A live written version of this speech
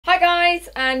Hi guys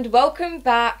and welcome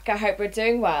back. I hope we're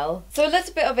doing well. So a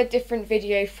little bit of a different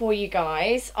video for you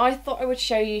guys. I thought I would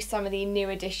show you some of the new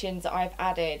additions that I've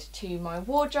added to my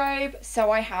wardrobe.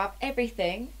 So I have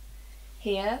everything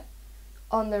here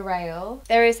on the rail.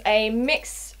 There is a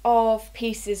mix of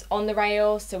pieces on the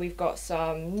rail. So we've got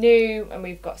some new and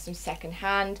we've got some second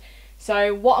hand.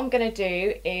 So what I'm going to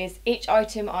do is each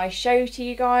item I show to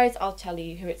you guys, I'll tell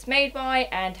you who it's made by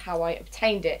and how I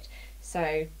obtained it.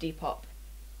 So Depop.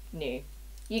 New.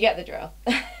 You get the drill.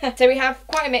 So we have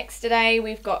quite a mix today.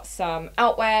 We've got some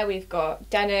outwear, we've got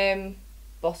denim,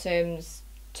 bottoms,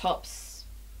 tops,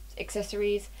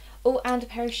 accessories, oh, and a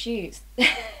pair of shoes.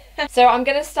 So I'm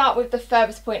going to start with the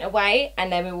furthest point away and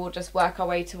then we will just work our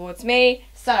way towards me.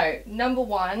 So number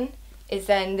one is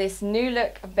then this New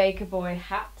Look Baker Boy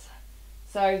hat.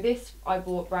 So this I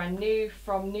bought brand new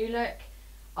from New Look.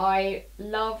 I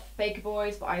love Baker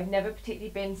Boys, but I've never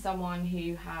particularly been someone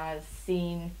who has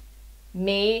seen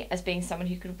me as being someone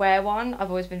who could wear one. I've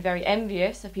always been very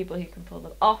envious of people who can pull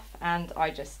them off, and I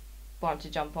just wanted to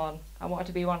jump on. I wanted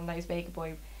to be one of those Baker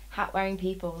Boy hat wearing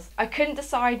peoples. I couldn't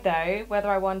decide though whether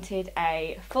I wanted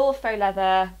a full faux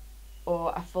leather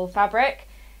or a full fabric.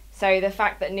 So the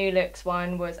fact that New Look's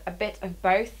one was a bit of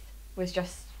both was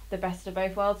just the best of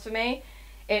both worlds for me.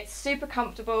 It's super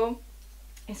comfortable.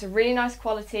 It's a really nice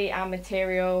quality and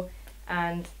material,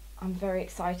 and I'm very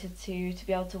excited to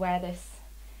be able to wear this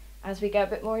as we go a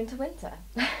bit more into winter.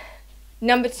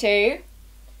 Number two,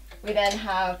 we then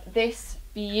have this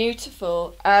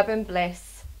beautiful Urban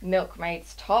Bliss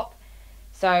Milkmaid's top.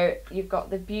 So you've got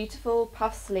the beautiful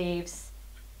puff sleeves,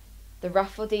 the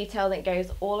ruffle detail that goes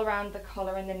all around the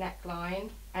collar and the neckline,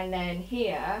 and then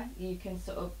here you can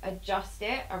sort of adjust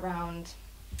it around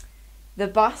the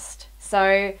bust.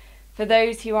 So for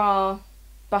those who are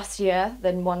bustier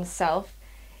than oneself,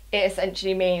 it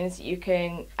essentially means you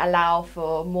can allow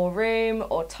for more room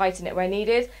or tighten it where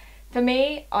needed. For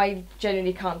me, I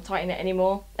generally can't tighten it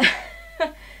anymore.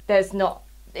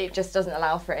 It just doesn't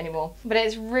allow for it anymore. But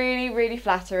it's really, really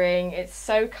flattering. It's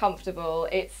so comfortable.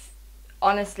 It's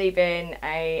honestly been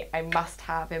a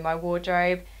must-have in my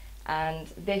wardrobe. And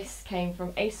this came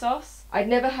from ASOS. I'd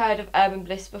never heard of Urban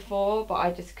Bliss before, but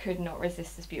I just could not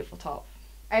resist this beautiful top.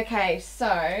 Okay,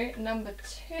 so number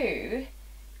two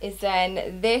is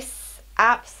then this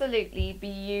absolutely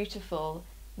beautiful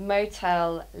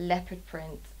Motel leopard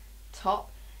print top.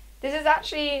 This is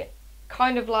actually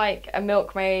kind of like a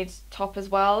Milkmaid top as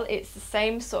well. It's the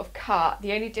same sort of cut.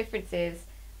 The only difference is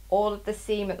all of the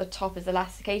seam at the top is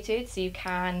elasticated, so you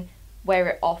can wear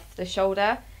it off the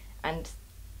shoulder and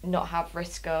not have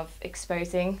risk of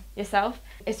exposing yourself.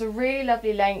 It's a really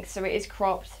lovely length, so it is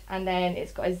cropped, and then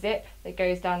it's got a zip that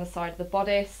goes down the side of the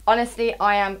bodice. Honestly,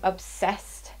 I am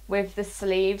obsessed with the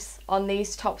sleeves on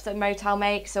these tops that Motel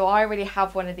make. So I already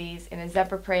have one of these in a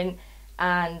zebra print,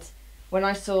 and when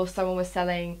I saw someone was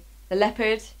selling the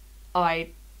leopard, I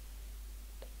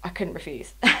couldn't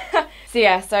refuse. So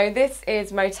yeah, so this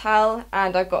is Motel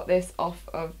and I got this off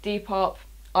of Depop.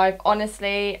 I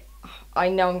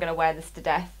know I'm gonna wear this to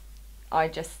death. I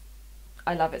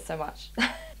love it so much.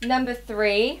 Number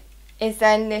three is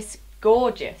then this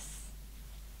gorgeous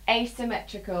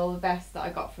asymmetrical vest that I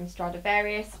got from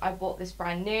Stradivarius. I bought this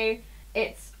brand new.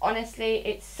 It's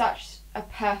such a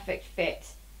perfect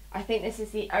fit. I think this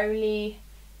is the only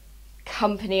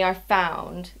company I've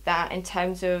found that in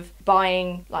terms of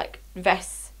buying like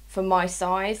vests for my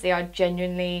size, they are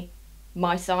genuinely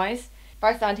my size. If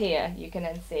I stand here, you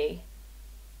can see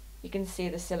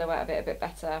the silhouette of it a bit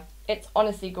better. It's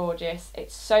honestly gorgeous.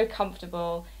 It's so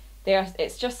comfortable.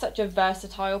 It's just such a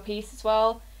versatile piece as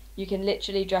well. You can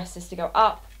literally dress this to go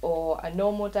up or a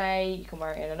normal day. You can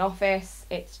wear it in an office.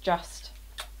 It's just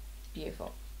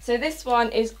beautiful. So this one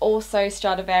is also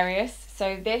Stradivarius.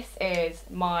 So this is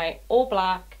my all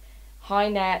black high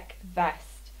neck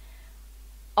vest.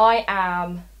 I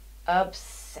am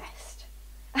obsessed.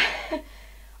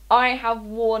 I have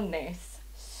worn this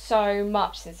so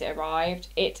much since it arrived.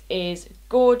 It is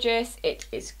gorgeous, it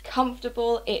is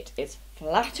comfortable, it is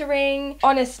flattering.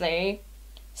 Honestly,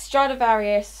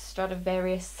 Stradivarius,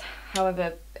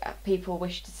 however people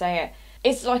wish to say it,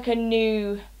 it's like a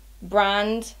new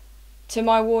brand to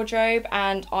my wardrobe,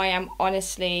 and I am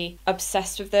honestly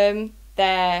obsessed with them.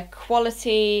 Their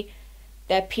quality,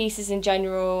 their pieces in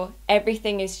general,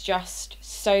 everything is just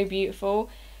so beautiful.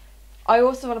 I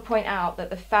also want to point out that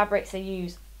the fabrics they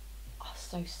use are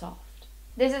so soft.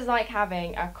 This is like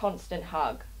having a constant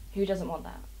hug. Who doesn't want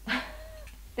that?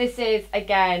 This is,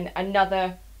 again,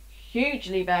 another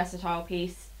hugely versatile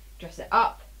piece. Dress it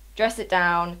up, dress it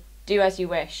down, do as you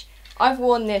wish. I've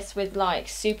worn this with like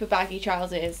super baggy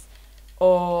trousers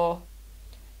or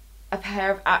a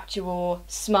pair of actual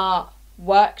smart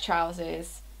work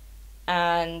trousers,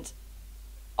 and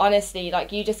honestly,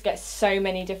 like, you just get so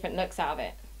many different looks out of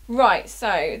it. Right,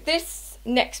 so this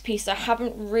next piece, I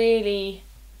haven't really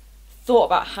thought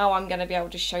about how I'm going to be able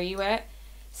to show you it.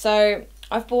 So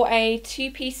I've bought a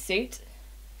 2-piece suit.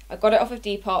 I got it off of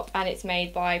Depop and it's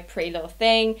made by Pretty Little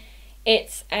Thing.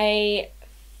 It's a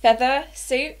feather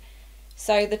suit.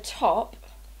 So the top,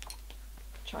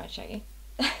 try and show you,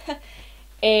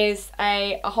 is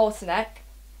a halter neck,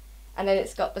 and then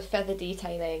it's got the feather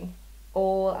detailing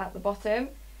all at the bottom.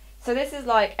 So this is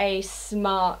like a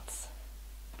smart,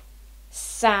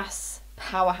 sass,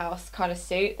 powerhouse kind of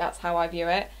suit. That's how I view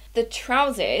it. The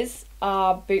trousers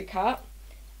are boot cut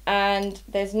and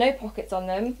there's no pockets on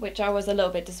them, which I was a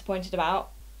little bit disappointed about.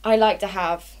 I like to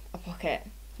have a pocket,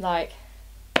 like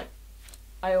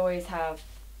I always have.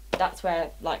 That's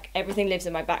where, like, everything lives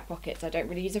in my back pockets. I don't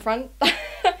really use a front.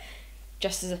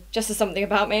 just as something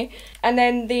about me. And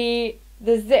then the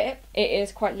zip, it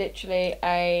is quite literally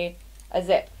a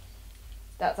zip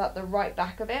that's at the right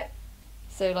back of it.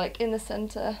 So like in the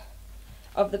centre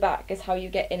of the back is how you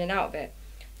get in and out of it.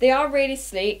 They are really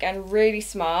sleek and really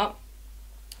smart.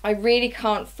 I really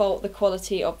can't fault the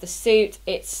quality of the suit.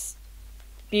 It's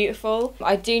beautiful.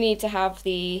 I do need to have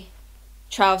the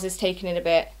trousers taken in a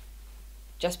bit,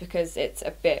 just because it's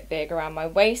a bit big around my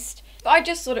waist. But I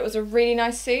just thought it was a really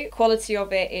nice suit. Quality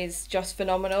of it is just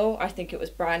phenomenal. I think it was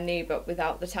brand new but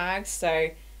without the tags, so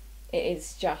it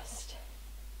is just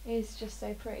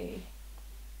so pretty.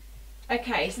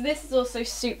 Okay, so this is also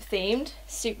soup themed,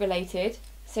 soup related.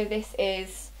 So this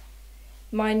is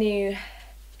my new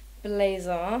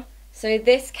blazer. So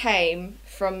this came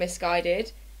from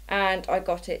Misguided and I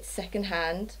got it second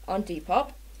hand on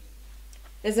Depop.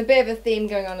 There's a bit of a theme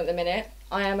going on at the minute.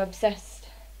 I am obsessed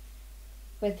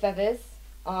with feathers.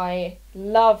 I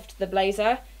loved the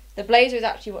blazer. The blazer is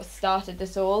actually what started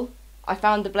this all. I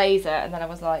found the blazer and then I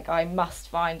was like, I must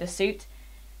find a suit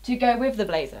to go with the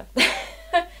blazer.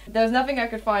 There was nothing I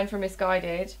could find from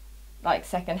Misguided, like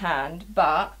second hand,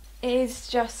 but it is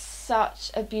just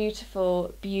such a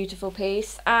beautiful, beautiful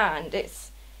piece, and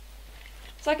it's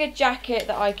like a jacket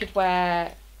that I could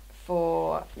wear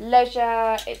for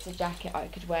leisure. It's a jacket I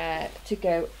could wear to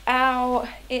go out.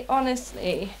 It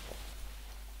honestly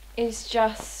is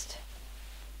just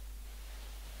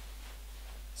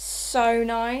so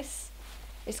nice.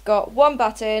 It's got one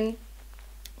button,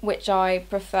 which I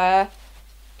prefer.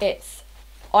 It's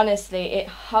honestly, it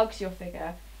hugs your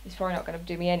figure. It's probably not going to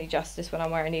do me any justice when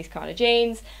I'm wearing these kind of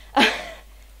jeans.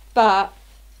 But,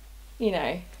 you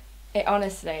know, it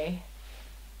honestly,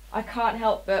 I can't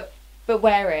help but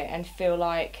wear it and feel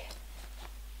like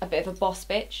a bit of a boss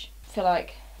bitch. Feel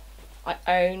like I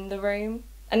own the room.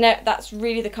 And that's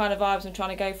really the kind of vibes I'm trying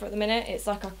to go for at the minute. It's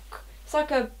like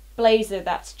a blazer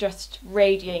that's just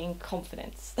radiating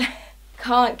confidence.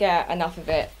 Can't get enough of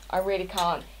it. I really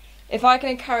can't. If I can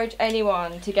encourage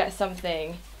anyone to get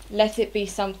something, let it be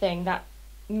something that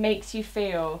makes you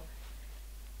feel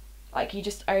like you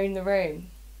just own the room.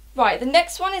 Right, the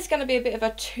next one is going to be a bit of a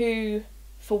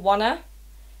 2-for-1er,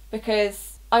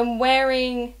 because I'm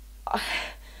wearing,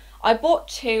 I bought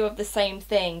 2 of the same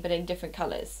thing but in different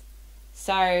colours.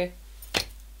 So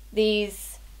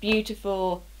these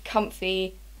beautiful,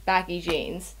 comfy, baggy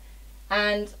jeans,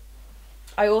 and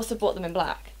I also bought them in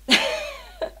black.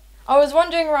 I was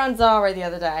wandering around Zara the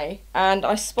other day and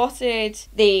I spotted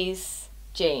these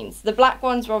jeans. The black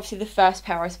ones were obviously the first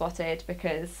pair I spotted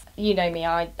because, you know me,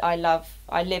 I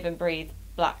live and breathe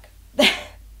black.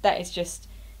 That is just,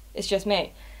 it's just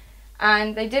me.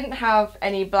 And they didn't have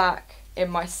any black in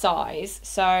my size,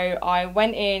 so I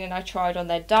went in and I tried on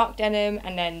their dark denim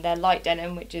and then their light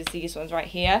denim, which is these ones right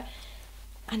here.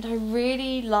 And I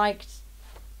really liked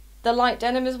the light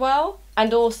denim as well,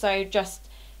 and also just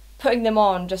putting them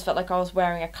on just felt like I was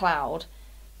wearing a cloud.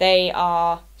 They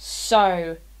are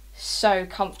so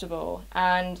comfortable,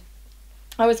 and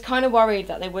I was kind of worried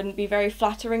that they wouldn't be very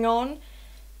flattering on.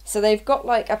 So they've got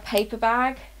like a paper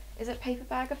bag, is it paper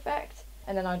bag effect?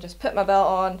 And then I just put my belt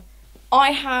on. I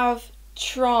have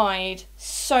tried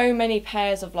so many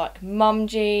pairs of like mum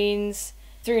jeans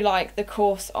through like the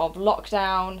course of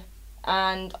lockdown,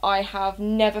 and I have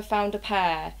never found a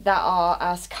pair that are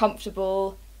as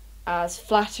comfortable, as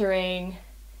flattering,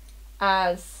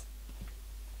 as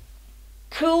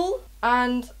cool.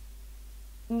 And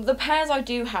the pairs I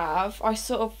do have, I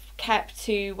sort of kept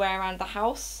to wear around the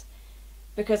house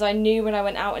because I knew when I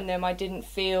went out in them I didn't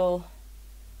feel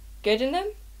good in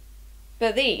them.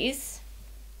 But these,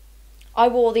 I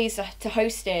wore these to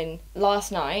host in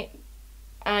last night,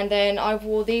 and then I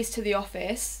wore these to the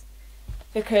office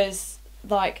because,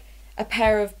 like, a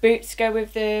pair of boots go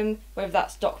with them, whether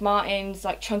that's Doc Martens,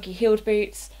 like chunky heeled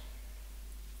boots.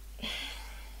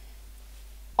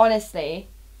 Honestly,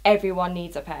 everyone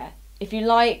needs a pair. If you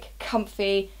like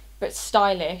comfy but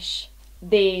stylish,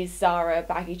 these Zara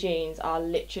baggy jeans are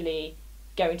literally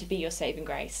going to be your saving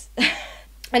grace.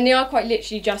 And they are quite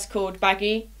literally just called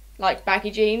baggy, like baggy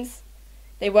jeans.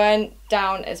 They weren't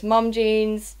down as mum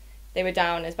jeans, they were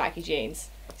down as baggy jeans.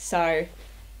 So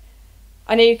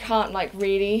I know you can't like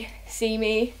really see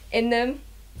me in them,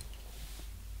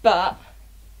 but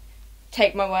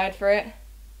take my word for it,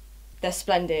 they're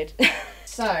splendid.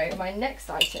 So my next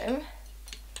item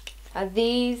are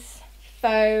these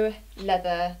faux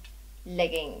leather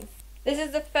leggings. This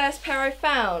is the first pair I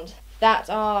found that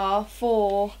are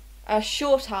for a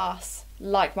short ass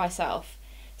like myself.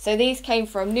 So these came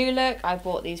from New Look. I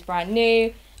bought these brand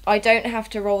new. I don't have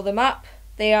to roll them up.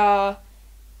 They are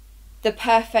the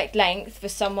perfect length for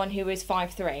someone who is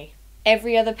 5'3".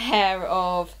 Every other pair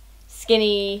of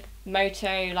skinny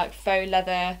moto like faux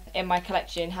leather in my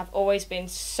collection have always been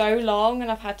so long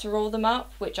and I've had to roll them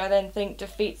up, which I then think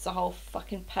defeats the whole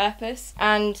fucking purpose.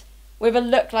 And with a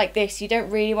look like this, you don't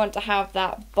really want to have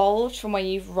that bulge from where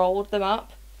you've rolled them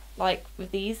up, like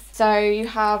with these. So you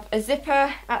have a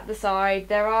zipper at the side.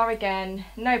 There are, again,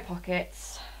 no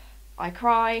pockets. I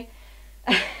cry,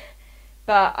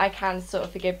 but I can sort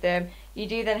of forgive them. You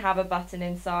do then have a button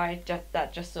inside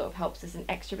that just sort of helps as an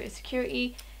extra bit of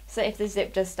security. So if the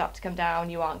zip does start to come down,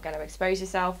 you aren't going to expose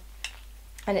yourself.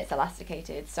 And it's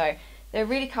elasticated. So they're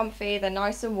really comfy, they're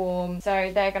nice and warm.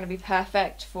 So they're going to be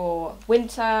perfect for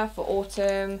winter, for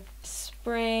autumn,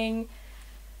 spring.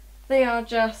 They are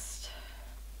just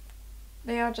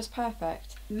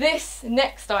perfect. This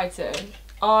next item,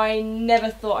 I never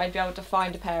thought I'd be able to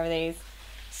find a pair of these.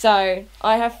 So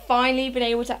I have finally been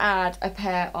able to add a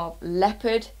pair of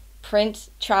leopard print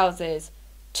trousers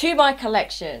to my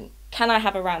collection. Can I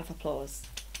have a round of applause?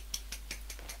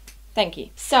 Thank you.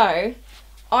 So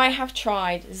I have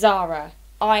tried Zara,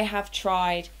 I have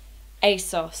tried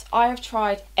ASOS, I have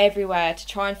tried everywhere to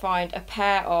try and find a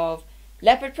pair of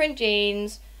leopard print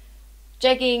jeans,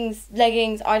 jeggings,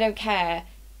 leggings, I don't care,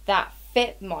 that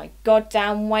fit my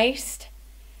goddamn waist.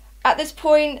 At this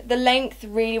point, the length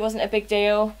really wasn't a big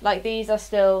deal. Like, these are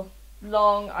still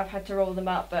long, I've had to roll them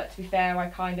up, but to be fair, I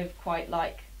kind of quite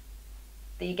like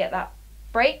that you get that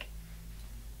break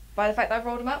by the fact that I've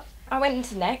rolled them up. I went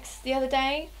into Next the other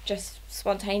day, just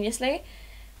spontaneously,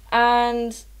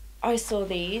 and I saw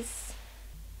these,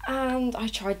 and I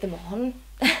tried them on,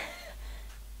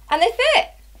 and they fit!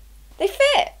 They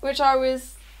fit, which I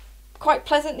was quite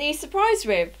pleasantly surprised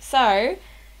with. So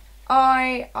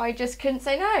I just couldn't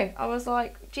say no. I was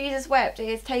like, Jesus wept, it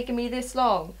has taken me this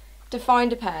long to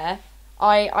find a pair.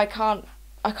 I can't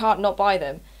not buy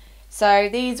them. So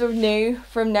these were new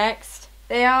from Next.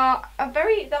 They're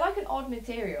like an odd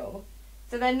material.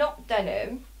 So they're not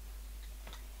denim,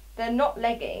 they're not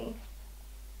legging,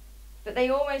 but they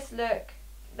almost look,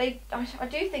 I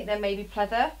do think they're maybe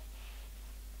pleather.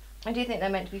 I do think they're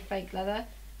meant to be fake leather.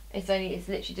 It's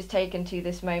literally just taken to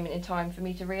this moment in time for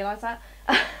me to realise that.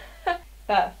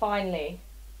 But finally,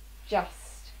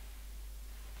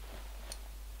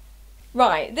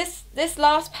 right, this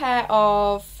last pair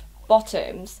of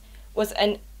bottoms was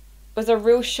a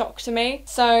real shock to me.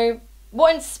 So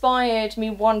what inspired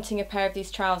me wanting a pair of these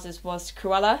trousers was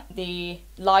Cruella, the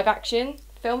live action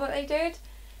film that they did.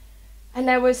 And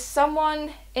there was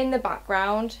someone in the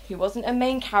background who wasn't a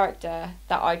main character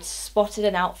that I'd spotted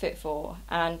an outfit for,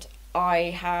 and I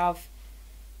have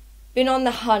been on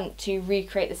the hunt to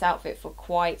recreate this outfit for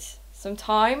quite some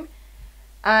time.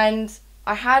 And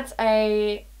I had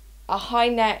a high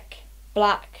neck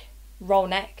black roll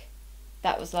neck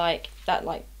that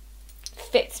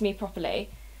fits me properly,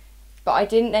 but I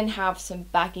didn't then have some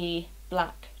baggy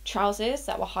black trousers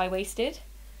that were high-waisted.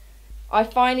 I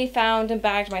finally found and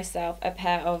bagged myself a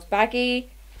pair of baggy,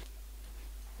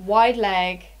 wide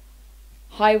leg,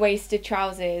 high-waisted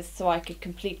trousers so I could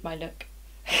complete my look.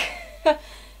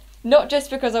 Not just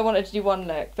because I wanted to do one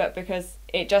look, but because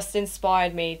it just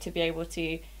inspired me to be able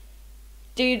to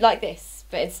do like this,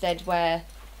 but instead wear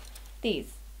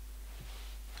these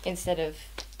instead of,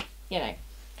 you know,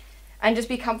 and just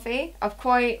be comfy.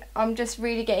 I'm just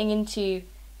really getting into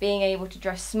being able to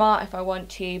dress smart if I want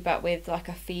to, but with like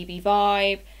a Phoebe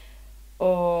vibe,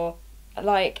 or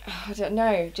like, I don't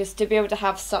know, just to be able to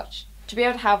have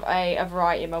a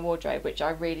variety in my wardrobe, which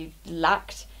I really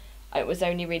lacked. It was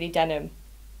only really denim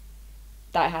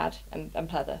that I had, and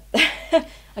pleather.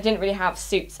 I didn't really have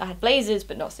suits. I had blazers,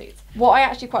 but not suits. What I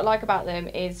actually quite like about them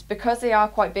is because they are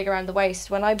quite big around the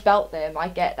waist, when I belt them, I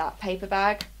get that paper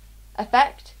bag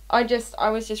effect. I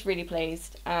was just really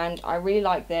pleased, and I really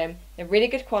like them. They're really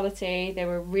good quality. They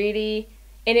were really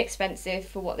inexpensive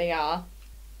for what they are,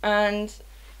 and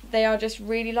they are just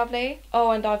really lovely.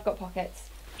 Oh, and I've got pockets.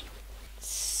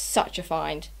 Such a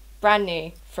find. Brand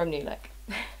new from New Look.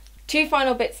 2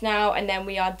 final bits now and then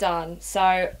we are done. So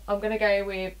I'm going to go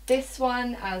with this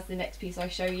one as the next piece I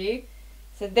show you.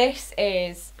 So this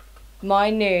is my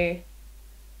new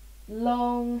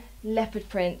long leopard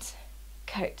print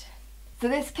coat. So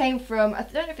this came from, I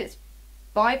don't know if it's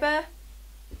Biba,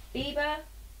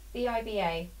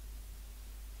 B-I-B-A.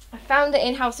 I found it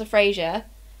in House of Fraser.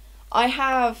 I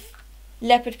have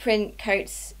leopard print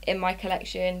coats in my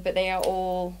collection, but they are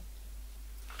all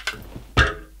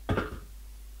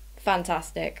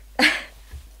fantastic.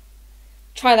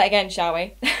 Try that again, shall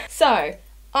we? So,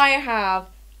 I have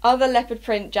other leopard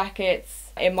print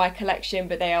jackets in my collection,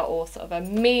 but they are all sort of a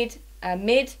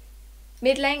mid-length.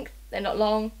 They're not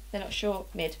long, they're not short,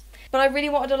 mid. But I really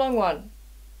wanted a long one.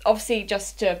 Obviously,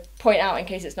 just to point out in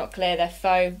case it's not clear, they're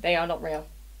faux, they are not real.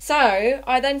 So,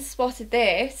 I then spotted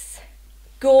this.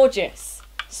 Gorgeous.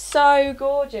 So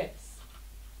gorgeous.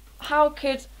 How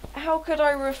could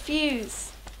I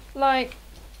refuse? Like,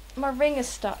 my ring is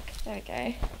stuck. There we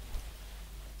go.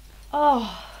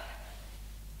 Oh.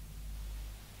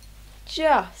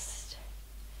 Just.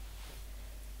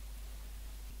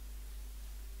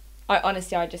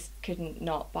 I just couldn't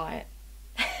not buy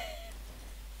it.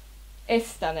 It's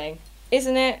stunning,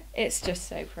 isn't it? It's just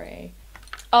so pretty.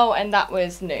 Oh, and that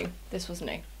was new. This was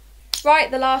new.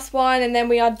 Right, the last one, and then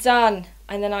we are done.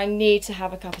 And then I need to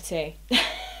have a cup of tea.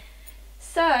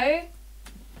 So,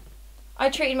 I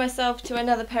treated myself to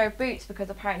another pair of boots because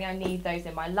apparently I need those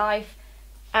in my life.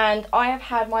 And I have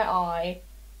had my eye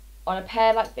on a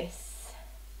pair like this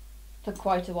for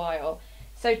quite a while.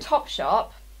 So Topshop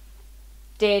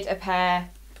did a pair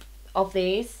of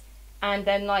these, and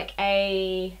then like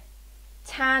a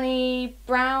tanny,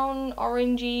 brown,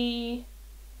 orangey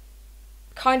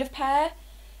kind of pair,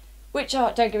 which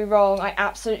are, don't get me wrong, I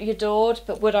absolutely adored,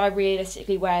 but would I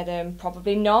realistically wear them?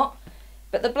 Probably not.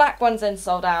 But the black ones then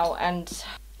sold out and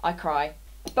I cry.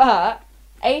 But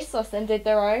ASOS then did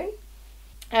their own,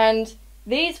 and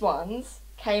these ones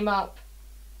came up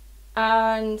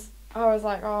and I was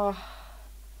like, oh,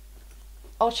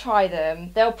 I'll try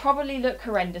them. They'll probably look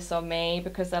horrendous on me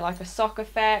because they're like a sock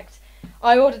effect.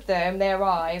 I ordered them, they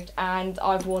arrived, and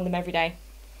I've worn them every day.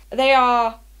 They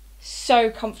are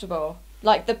so comfortable.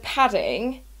 Like, the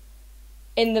padding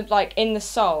in the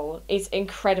sole is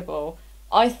incredible.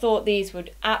 I thought these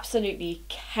would absolutely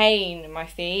cane my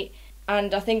feet,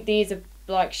 and I think these are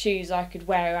like shoes I could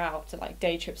wear out to like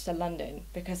day trips to London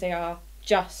because they are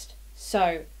just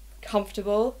so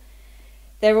comfortable.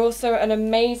 They're also an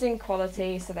amazing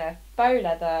quality, so they're faux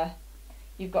leather.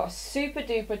 You've got a super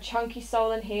duper chunky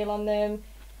sole and heel on them.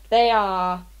 They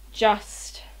are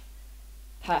just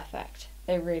perfect.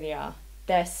 They really are.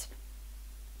 They're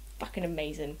fucking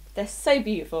amazing. They're so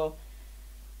beautiful.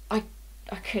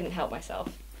 I couldn't help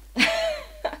myself.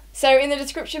 So in the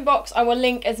description box I will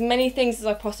link as many things as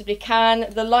I possibly can.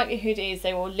 The likelihood is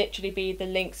they will literally be the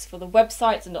links for the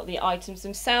websites and not the items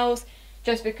themselves,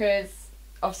 just because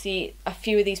obviously a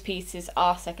few of these pieces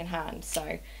are secondhand,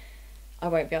 so I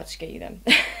won't be able to get you them.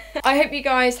 I hope you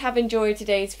guys have enjoyed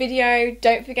today's video.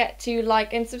 Don't forget to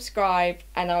like and subscribe,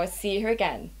 and I will see you here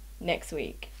again next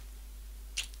week.